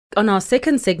On our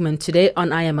second segment today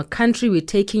on I Am a Country, we're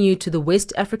taking you to the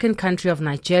West African country of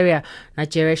Nigeria.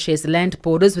 Nigeria shares land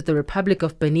borders with the Republic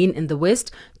of Benin in the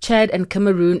west, Chad and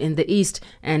Cameroon in the east,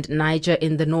 and Niger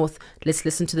in the north. Let's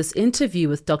listen to this interview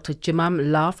with Dr Jimmam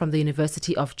Lar from the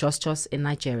University of Jos Jos in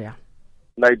Nigeria.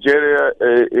 Nigeria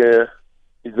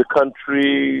is a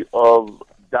country of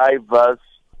diverse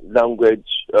language,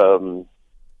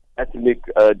 ethnic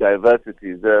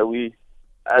diversities.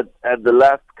 At the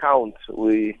last count,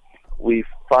 we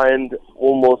find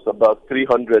almost about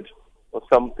 300 or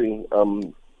something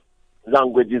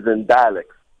languages and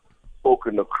dialects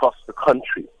spoken across the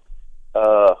country.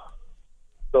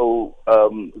 So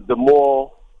the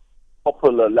more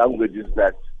popular languages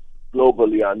that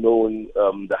globally are known,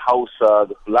 the Hausa,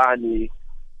 the Fulani,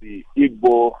 the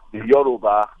Igbo, the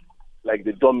Yoruba, like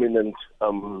the dominant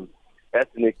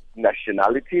ethnic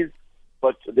nationalities.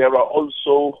 But there are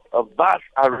also a vast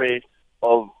array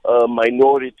of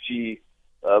minority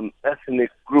ethnic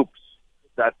groups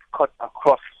that cut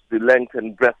across the length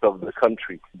and breadth of the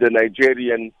country. The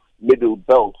Nigerian Middle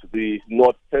Belt, the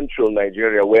north-central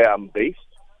Nigeria where I'm based,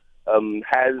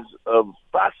 has a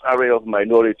vast array of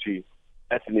minority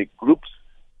ethnic groups,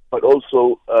 but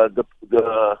also the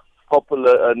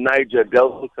popular Niger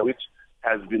Delta, which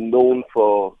has been known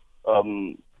for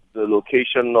the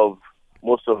location of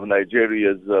most of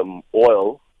Nigeria's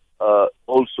oil,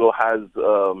 also has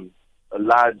a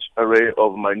large array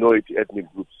of minority ethnic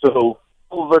groups. So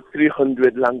over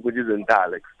 300 languages and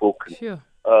dialects spoken. Sure.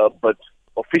 But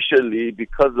officially,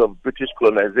 because of British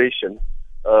colonization,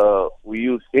 we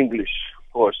use English, of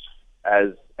course,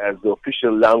 as the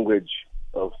official language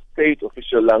of state,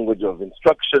 official language of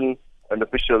instruction, and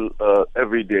official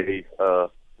everyday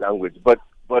language. But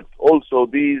also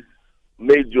these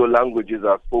major languages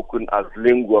are spoken as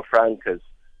lingua francas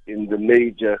in the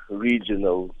major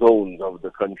regional zones of the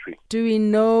country. Do we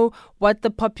know what the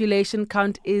population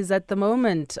count is at the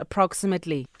moment,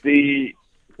 approximately? The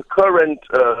current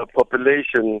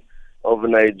population of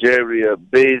Nigeria,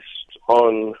 based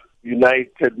on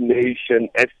United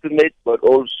Nations estimate, but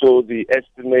also the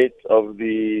estimate of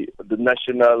the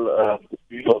National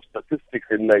Bureau of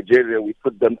Statistics in Nigeria, we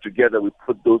put them together, we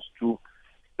put those two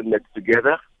estimates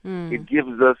together. It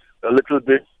gives us a little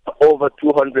bit over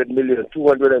 200 million,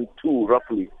 202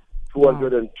 roughly,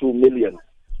 202 million,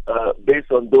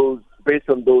 based on those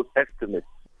estimates.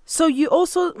 So you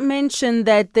also mentioned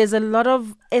that there's a lot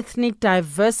of ethnic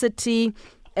diversity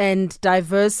and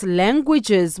diverse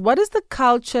languages. What is the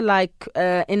culture like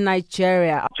in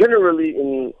Nigeria?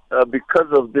 Generally,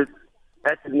 because of this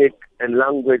ethnic and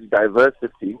language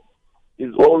diversity,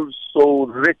 is also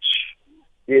rich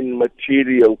in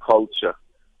material culture.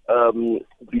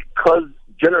 Because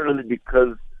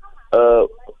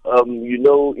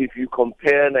if you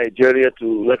compare Nigeria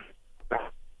to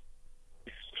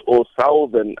or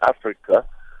Southern Africa,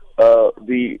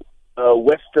 the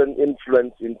Western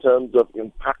influence in terms of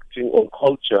impacting on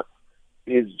culture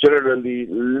is generally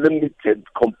limited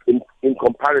in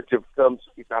comparative terms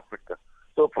with Africa.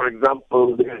 So, for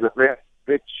example, there is a very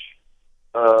rich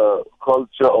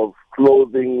culture of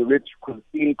clothing, rich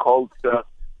cuisine culture.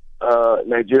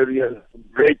 Nigerians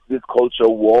embrace this culture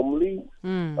warmly.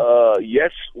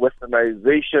 Yes,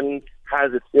 Westernization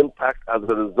has its impact as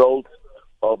a result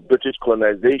of British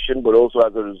colonization, but also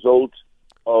as a result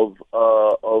of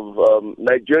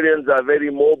Nigerians are very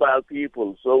mobile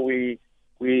people. So we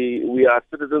are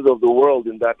citizens of the world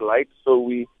in that light. So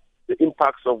the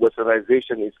impacts of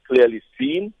Westernization is clearly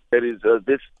seen. There is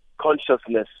this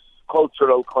consciousness,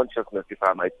 cultural consciousness, if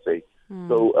I might say.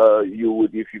 So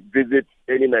if you visit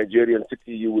any Nigerian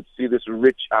city, you would see this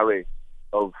rich array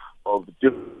of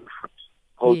different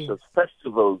cultures. Yes.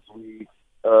 Festivals. We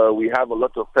have a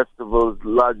lot of festivals,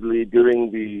 largely during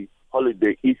the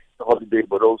holiday, Easter holiday,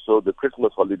 but also the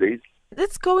Christmas holidays.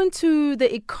 Let's go into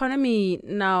the economy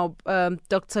now,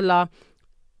 Dr. Lar.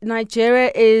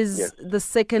 Nigeria is the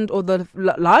second or the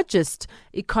largest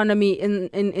economy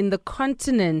in the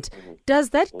continent. Does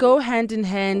that go hand in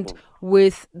hand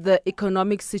with the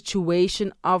economic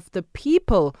situation of the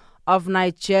people of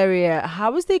Nigeria?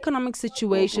 How is the economic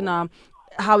situation?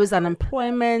 How is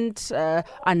unemployment, are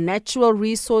natural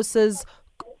resources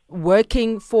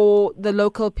working for the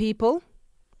local people?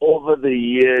 Over the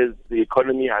years, the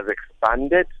economy has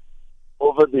expanded.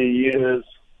 Over the years,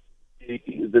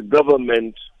 the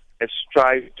government has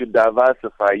strived to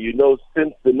diversify.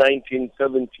 Since the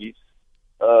 1970s,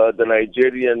 the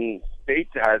Nigerian state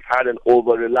has had an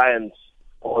over-reliance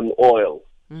on oil.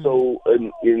 So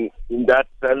in that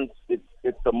sense,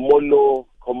 it's a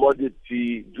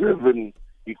mono-commodity-driven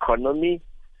economy,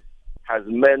 has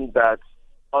meant that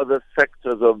other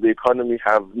sectors of the economy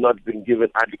have not been given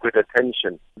adequate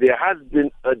attention. There has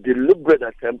been a deliberate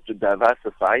attempt to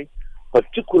diversify,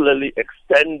 particularly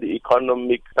extend the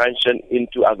economic expansion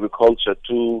into agriculture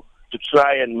to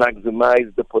try and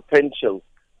maximize the potential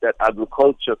that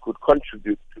agriculture could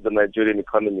contribute to the Nigerian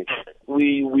economy.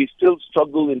 We still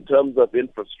struggle in terms of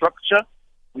infrastructure.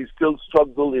 We still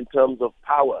struggle in terms of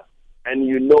power. And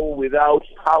without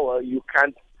power, you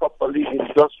can't properly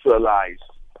industrialize.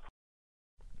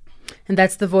 And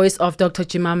that's the voice of Dr.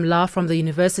 Jimmam Lar from the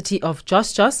University of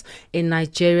Jos Jos in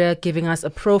Nigeria, giving us a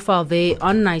profile there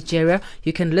on Nigeria.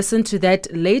 You can listen to that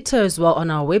later as well on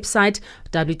our website,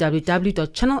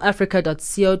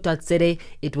 www.channelafrica.co.za.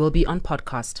 It will be on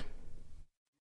podcast.